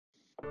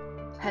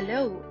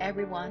Hello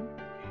everyone,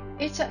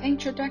 it's an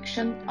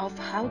introduction of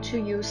how to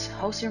use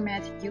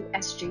Hocermed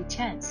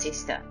USG10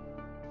 system.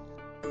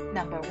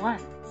 Number 1.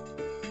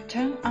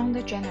 Turn on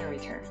the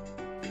generator.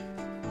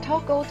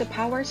 Toggle the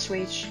power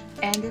switch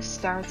and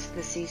start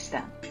the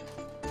system.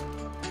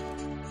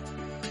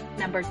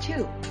 Number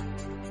 2.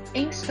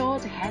 Install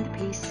the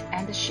handpiece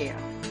and the shear.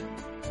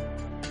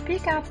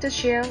 Pick up the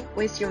shear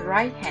with your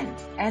right hand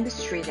and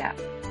straight up,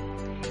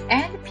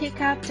 and pick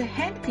up the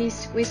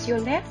handpiece with your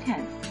left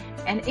hand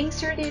and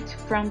insert it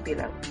from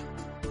below.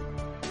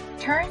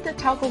 Turn the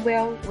toggle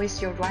wheel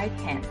with your right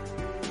hand.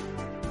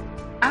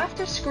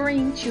 After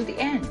screwing to the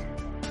end,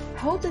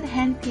 hold the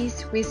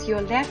handpiece with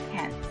your left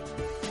hand.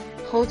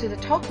 Hold the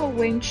toggle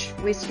winch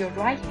with your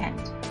right hand.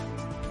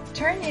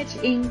 Turn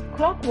it in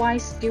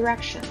clockwise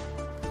direction.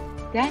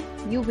 Then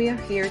you will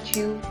hear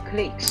 2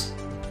 clicks.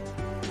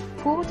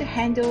 Pull the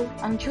handle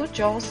until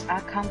jaws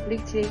are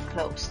completely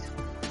closed.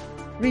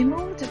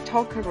 Remove the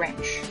torque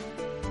wrench.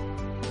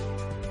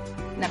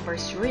 Number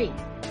 3.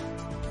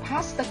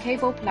 Pass the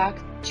cable plug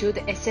to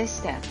the access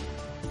step.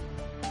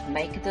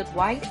 Make the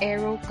white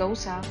arrow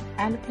goes up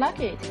and plug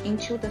it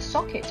into the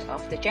socket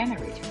of the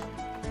generator.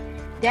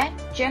 Then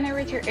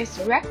generator is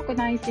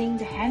recognizing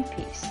the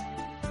handpiece.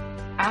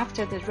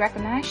 After the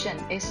recognition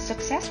is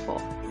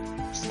successful,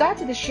 start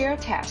the shear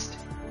test.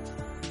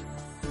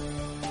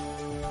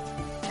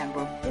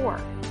 Number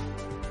 4.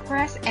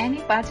 Press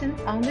any button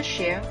on the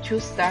shear to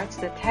start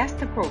the test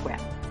program.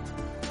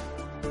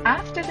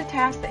 After the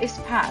test is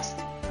passed,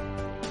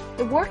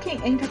 the working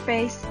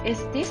interface is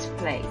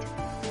displayed.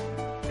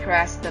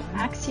 Press the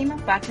maximum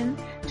button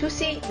to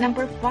see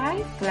number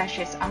 5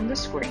 flashes on the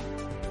screen.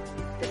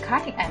 The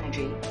cutting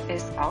energy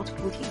is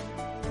outputting.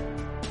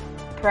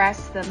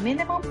 Press the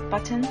minimum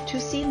button to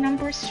see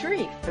number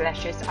 3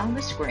 flashes on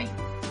the screen.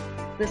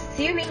 The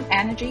sealing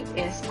energy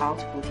is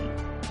outputting.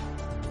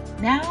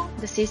 Now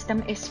the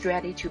system is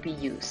ready to be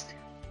used.